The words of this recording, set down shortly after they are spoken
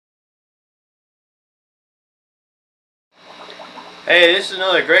Hey, this is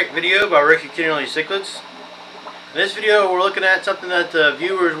another great video by Ricky Cichlids. In this video we're looking at something that the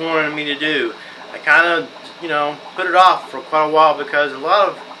viewers wanted me to do. I kind of, put it off for quite a while because a lot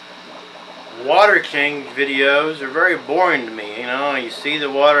of water change videos are very boring to me. You see the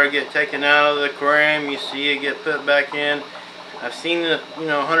water get taken out of the aquarium, you see it get put back in. I've seen it,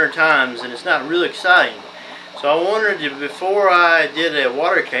 100 times, and it's not really exciting. So I wanted to, before I did a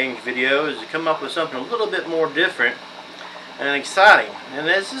water change video, is to come up with something a little bit more different and exciting. And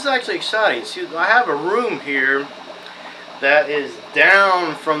this is actually exciting. See, I have a room here that is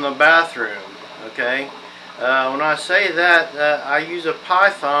down from the bathroom. Okay, when I say that, I use a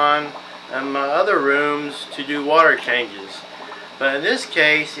python in my other rooms to do water changes, but in this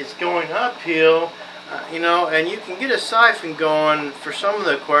case it's going uphill, and you can get a siphon going for some of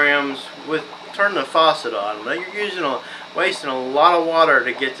the aquariums with turning the faucet on, but you're wasting a lot of water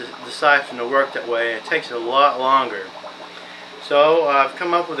to get the siphon to work that way, and it takes a lot longer. So I've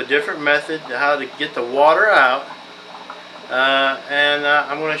come up with a different method to how to get the water out, and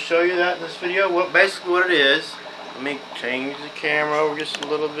I'm going to show you that in this video. Basically what it is. Let me change the camera over just a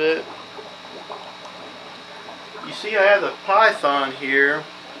little bit. You see I have the python here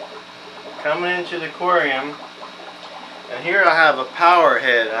coming into the aquarium, and here I have a power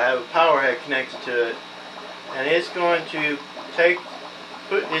head. I have a power head connected to it, and it's going to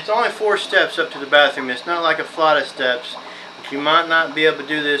it's only 4 steps up to the bathroom. It's not like a flight of steps. You might not be able to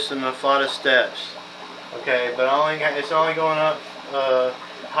do this in a flight of steps. Okay, but it's only going up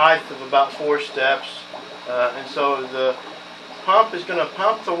height of about 4 steps, and so the pump is going to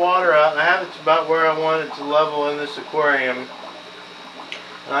pump the water out. I have it about where I want it to level in this aquarium,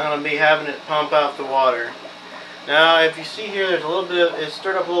 and I'm going to be having it pump out the water. Now, if you see here, there's a little bit it's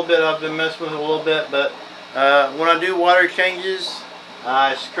stirred up a little bit. I've been messing with it a little bit, but when I do water changes,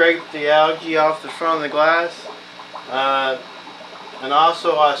 I scrape the algae off the front of the glass. And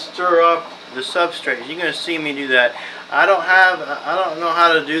also I stir up the substrate. You're going to see me do that. I don't know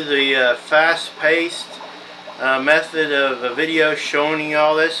how to do the fast-paced method of a video showing you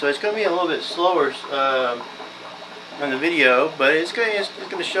all this, so it's going to be a little bit slower in the video, but it's going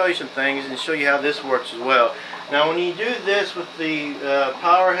to show you some things and show you how this works as well. Now, when you do this with the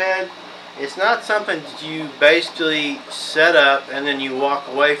power head, it's not something that you basically set up and then you walk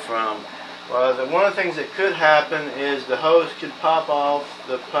away from. One of the things that could happen is the hose could pop off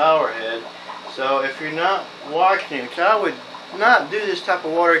the power head. So if you're not washing it, which I would not do this type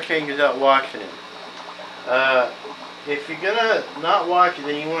of water change without washing it. If you're gonna not wash it,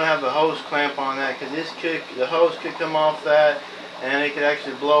 then you want to have a hose clamp on that, because the hose could come off that, and it could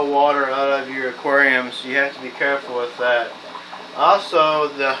actually blow water out of your aquarium. So you have to be careful with that. Also,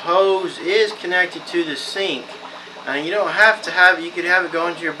 the hose is connected to the sink. And you don't have to have it. You could have it go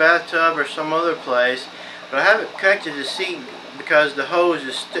into your bathtub or some other place, but I have it connected to the sink because the hose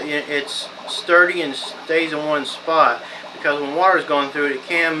is it's sturdy and stays in one spot. Because when water is going through it, it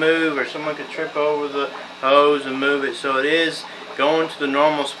can move, or someone could trip over the hose and move it. So it is going to the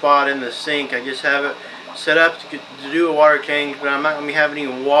normal spot in the sink. I just have it set up to do a water change, but I'm not going to be having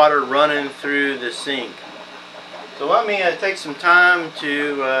any water running through the sink. So let me take some time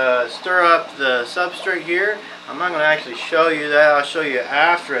to stir up the substrate here. I'm not going to actually show you that. I'll show you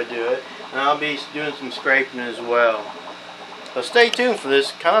after I do it, and I'll be doing some scraping as well. So stay tuned for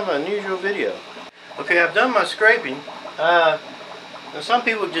this kind of unusual video. Okay, I've done my scraping. Now some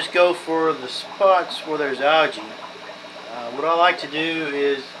people just go for the spots where there's algae. What I like to do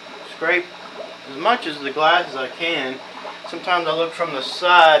is scrape as much as the glass as I can. Sometimes I look from the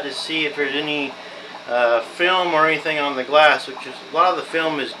side to see if there's any film or anything on the glass, which is a lot of the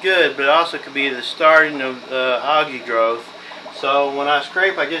film is good, but it also could be the starting of algae growth. So when I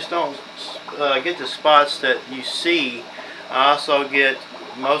scrape, I just don't get the spots that you see. I also get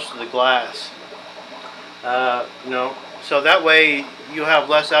most of the glass. So that way you'll have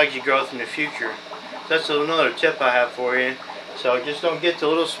less algae growth in the future. So that's another tip I have for you. So just don't get the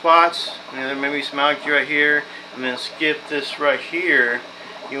little spots. There may be some algae right here, and then skip this right here.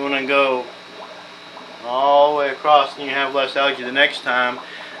 You want to go all the way across, and you have less algae the next time,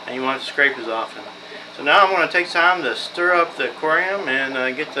 and you want to scrape as often. So now I'm going to take time to stir up the aquarium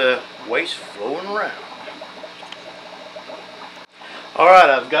and get the waste flowing around. Alright,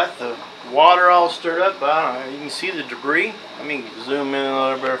 I've got the water all stirred up. You can see the debris. Let me zoom in a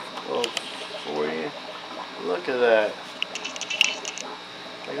little bit for you. Look at that.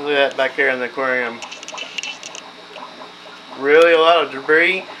 Look at that back there in the aquarium. Really a lot of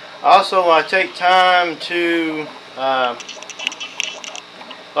debris. Also, I take time to, a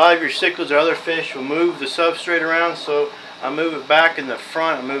lot of your cichlids or other fish will move the substrate around, so I move it back in the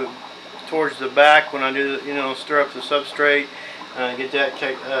front, I move it towards the back when I do, stir up the substrate, get that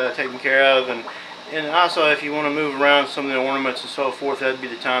taken care of. And also, if you want to move around some of the ornaments and so forth, that'd be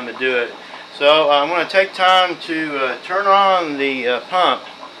the time to do it. So I'm going to take time to turn on the pump.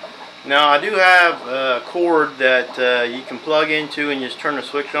 Now I do have a cord that you can plug into and just turn the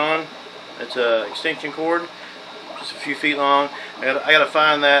switch on. It's an extension cord, just a few feet long. I got to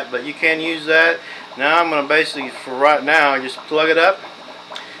find that, but you can use that. Now I'm going to basically, for right now, just plug it up,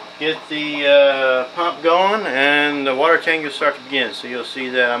 get the pump going, and the water tank will start to begin. So you'll see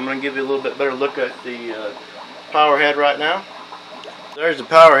that. I'm going to give you a little bit better look at the power head right now. There's the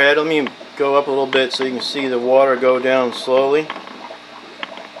power head. Let me go up a little bit so you can see the water go down slowly.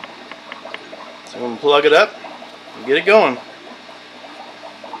 So I'm going to plug it up and get it going.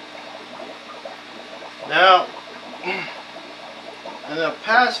 Now, in the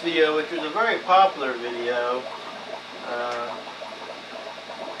past video, which was a very popular video,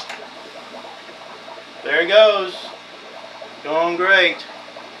 there it goes, going great.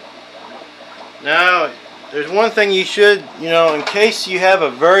 Now, there's one thing you should, in case you have a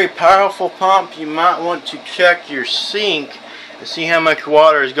very powerful pump, you might want to check your sink and see how much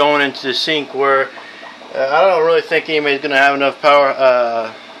water is going into the sink, where I don't really think anybody's going to have enough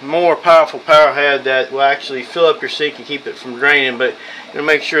power, more powerful power head that will actually fill up your sink and keep it from draining, but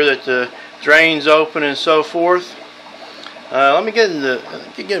make sure that the drain's open and so forth. Let me get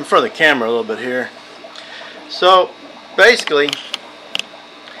in front of the camera a little bit here. So basically,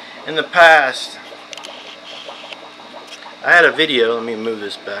 in the past, I had a video. Let me move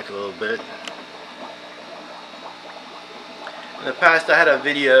this back a little bit. In the past, I had a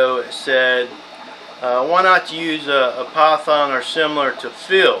video that said, why not use a python or similar to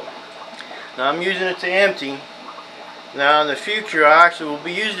fill? Now I'm using it to empty. Now in the future, I actually will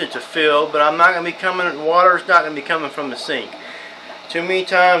be using it to fill, but I'm not going to be coming. Water is not going to be coming from the sink. Too many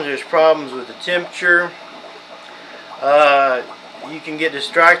times there's problems with the temperature. You can get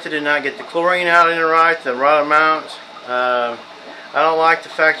distracted and not get the chlorine out in the right amount. I don't like the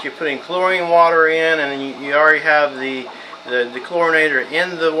fact you're putting chlorine water in, and then you already have the chlorinator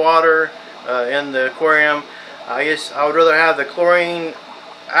in the water in the aquarium. I would rather have the chlorine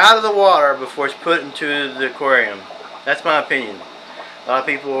out of the water before it's put into the aquarium. That's my opinion. A lot of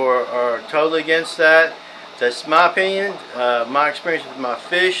people are totally against that. That's my opinion. My experience with my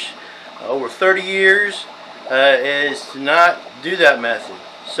fish over 30 years is to not do that method.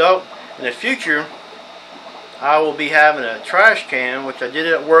 So in the future, I will be having a trash can, which I did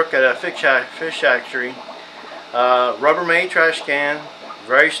at work at a fish hatchery. Rubbermaid trash can,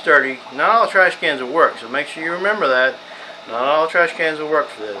 very sturdy. Not all trash cans will work, so make sure you remember that. Not all trash cans will work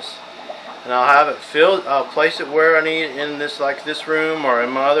for this. And I'll have it filled. I'll place it where I need it in this, like this room or in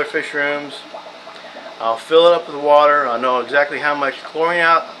my other fish rooms. I'll fill it up with water. I know exactly how much chlorine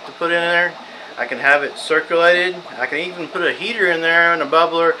out to put in there. I can have it circulated. I can even put a heater in there and a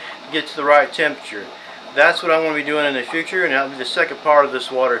bubbler to get to the right temperature. That's what I'm going to be doing in the future, and that'll be the second part of this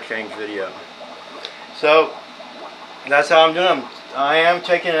water change video. So that's how I'm doing. I am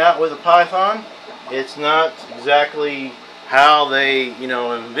taking it out with a python. It's not exactly how they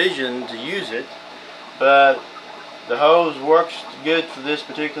envisioned to use it, but the hose works good for this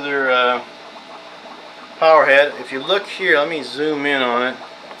particular power head. If you look here, let me zoom in on it.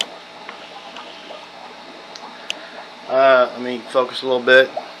 Let me focus a little bit.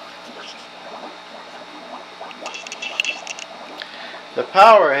 The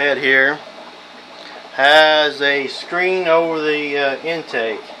power head here has a screen over the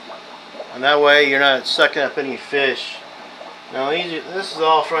intake, and that way you're not sucking up any fish. Now this is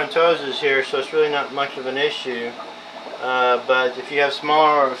all frontoses here, so it's really not much of an issue, but if you have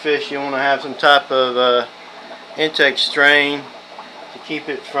smaller fish, you want to have some type of intake strain to keep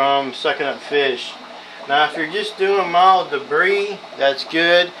it from sucking up fish. Now if you're just doing mild debris, that's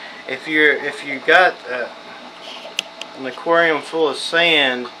good. If you got an aquarium full of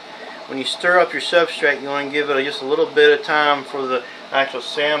sand, when you stir up your substrate, you want to give it just a little bit of time for the actual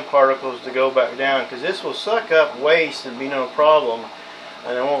sand particles to go back down, because this will suck up waste and be no problem,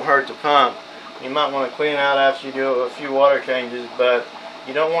 and it won't hurt the pump. You might want to clean out after you do a few water changes, but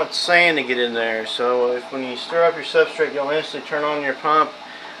you don't want sand to get in there. So when you stir up your substrate, you'll instantly turn on your pump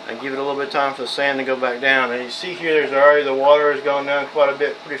and give it a little bit of time for the sand to go back down. And you see here, there's already the water is going down quite a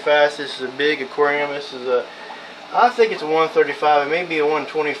bit, pretty fast. This is a big aquarium. This is I think it's a 135. It may be a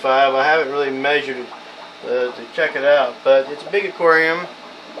 125. I haven't really measured it to check it out, but it's a big aquarium.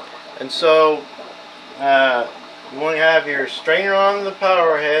 And so you want to have your strainer on the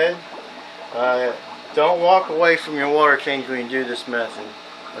power head. Don't walk away from your water change when you do this method.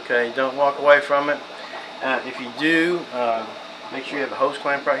 Okay, don't walk away from it. If you do, make sure you have a hose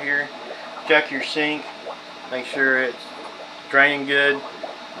clamp right here. Check your sink. Make sure it's draining good.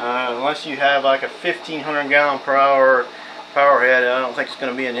 Unless you have like a 1,500 gallon per hour power head, I don't think it's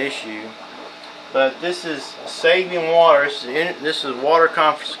going to be an issue. But this is saving water. This is water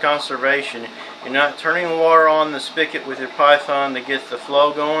conservation. You're not turning the water on the spigot with your python to get the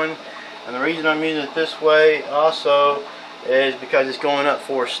flow going. And the reason I'm using it this way also is because it's going up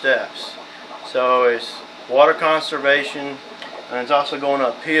 4 steps. So it's water conservation, and it's also going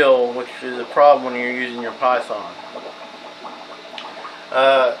uphill, which is a problem when you're using your python.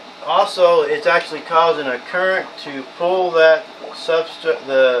 Also, it's actually causing a current to pull that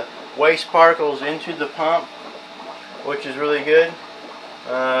the waste particles into the pump, which is really good.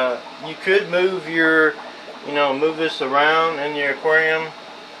 You could move move this around in your aquarium,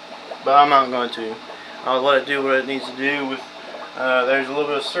 but I'm not going to. I'll let it do what it needs to do. With there's a little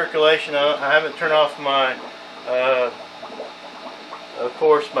bit of circulation. I haven't turned off my, of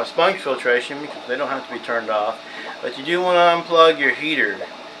course, my sponge filtration, because they don't have to be turned off. But you do want to unplug your heater.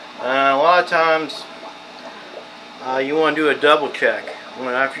 A lot of times you want to do a double check.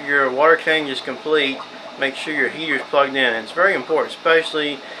 After your water change is complete, make sure your heater is plugged in. It's very important,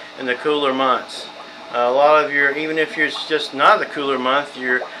 especially in the cooler months. A lot of even if it's just not the cooler month,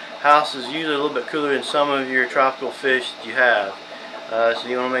 your house is usually a little bit cooler than some of your tropical fish that you have. So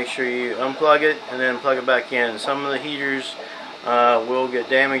you want to make sure you unplug it and then plug it back in. Some of the heaters will get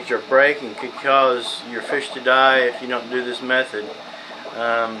damaged or break and could cause your fish to die if you don't do this method.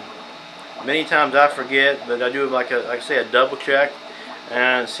 Many times I forget, but I do like I say, a double check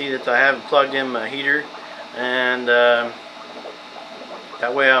and see that I haven't plugged in my heater, and that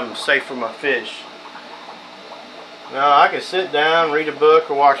way I'm safe for my fish. Now I can sit down, read a book,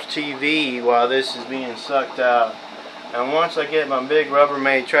 or watch TV while this is being sucked out. And once I get my big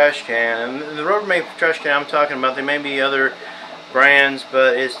Rubbermaid trash can, and the Rubbermaid trash can I'm talking about, there may be other brands,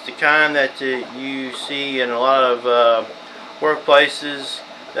 but it's the kind that you see in a lot of workplaces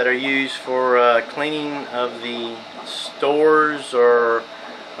that are used for cleaning of the stores or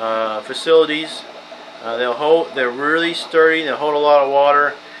facilities. They're really sturdy. They hold a lot of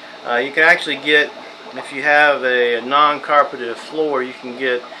water. You can actually get, if you have a non-carpeted floor, you can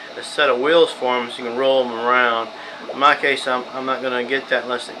get a set of wheels for them so you can roll them around. In my case, I'm not going to get that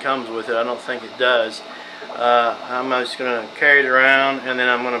unless it comes with it. I don't think it does. I'm just going to carry it around, and then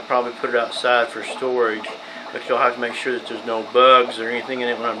I'm going to probably put it outside for storage. But you'll have to make sure that there's no bugs or anything in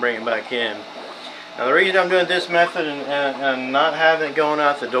it when I bring it back in. Now the reason I'm doing this method and not having it going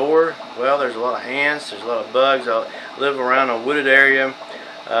out the door, well, there's a lot of ants, there's a lot of bugs. I live around a wooded area.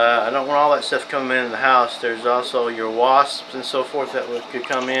 I don't want all that stuff coming in the house. There's also your wasps and so forth that could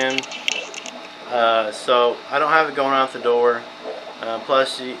come in. So I don't have it going out the door.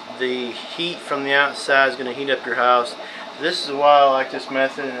 Plus the heat from the outside is going to heat up your house. This is why I like this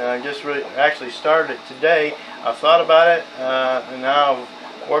method, and I just really actually started it today. I thought about it, and now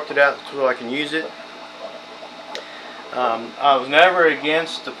I've worked it out so I can use it. I was never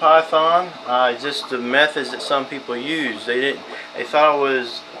against the python, just the methods that some people use. They thought I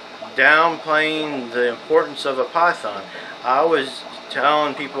was downplaying the importance of a python. I was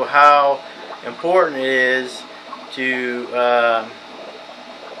telling people how important it is to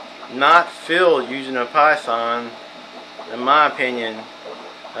not fill using a python, in my opinion,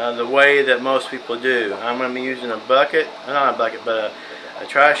 the way that most people do. I'm going to be using a bucket, not a bucket, but a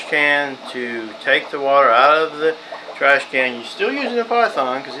trash can to take the water out of the trash can. You're still using a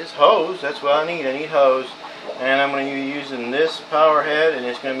python because it's hose. That's what I need. I need hose. And I'm going to be using this power head, and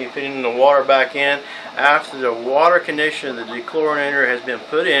it's going to be putting the water back in after the water conditioner, the dechlorinator, has been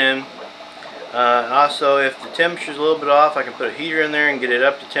put in. Also, if the temperature's a little bit off, I can put a heater in there and get it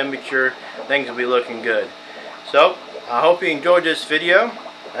up to temperature. Things will be looking good. So I hope you enjoyed this video.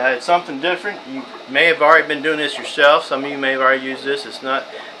 It's something different. You may have already been doing this yourself. Some of you may have already used this. It's not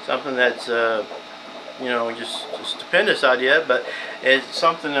something that's just a stupendous idea, but it's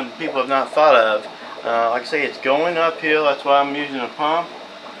something that people have not thought of. Like I say, it's going uphill. That's why I'm using a pump.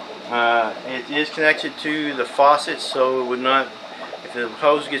 It is connected to the faucet, so it would not, if the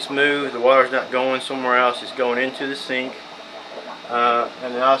hose gets moved, the water's not going somewhere else. It's going into the sink.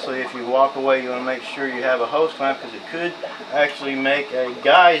 And then also, if you walk away, you want to make sure you have a hose clamp, because it could actually make a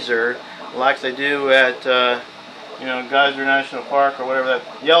geyser like they do at Geyser National Park, or whatever that,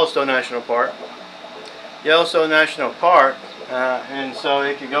 Yellowstone National Park. And so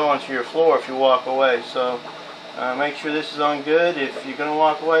it could go onto your floor if you walk away. So make sure this is on good. If you're going to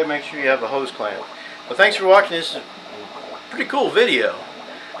walk away, make sure you have a hose clamp. Well, thanks for watching this pretty cool video.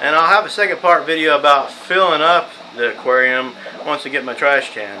 And I'll have a second part video about filling up the aquarium once I get my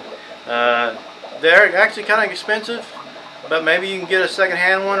trash can. They're actually kind of expensive, but maybe you can get a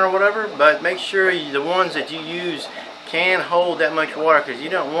second-hand one or whatever. But make sure the ones that you use can hold that much water, because you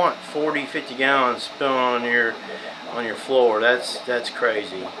don't want 40-50 gallons spilling on your floor. That's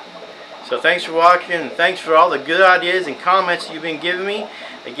crazy. So thanks for watching, and thanks for all the good ideas and comments you've been giving me.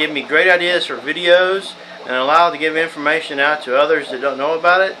 They give me great ideas for videos and allow to give information out to others that don't know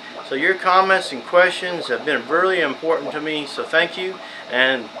about it. So your comments and questions have been really important to me, so thank you,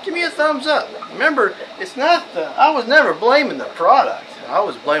 and give me a thumbs up. Remember, it's not I was never blaming the product. I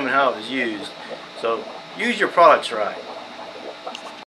was blaming how it was used. So use your products right.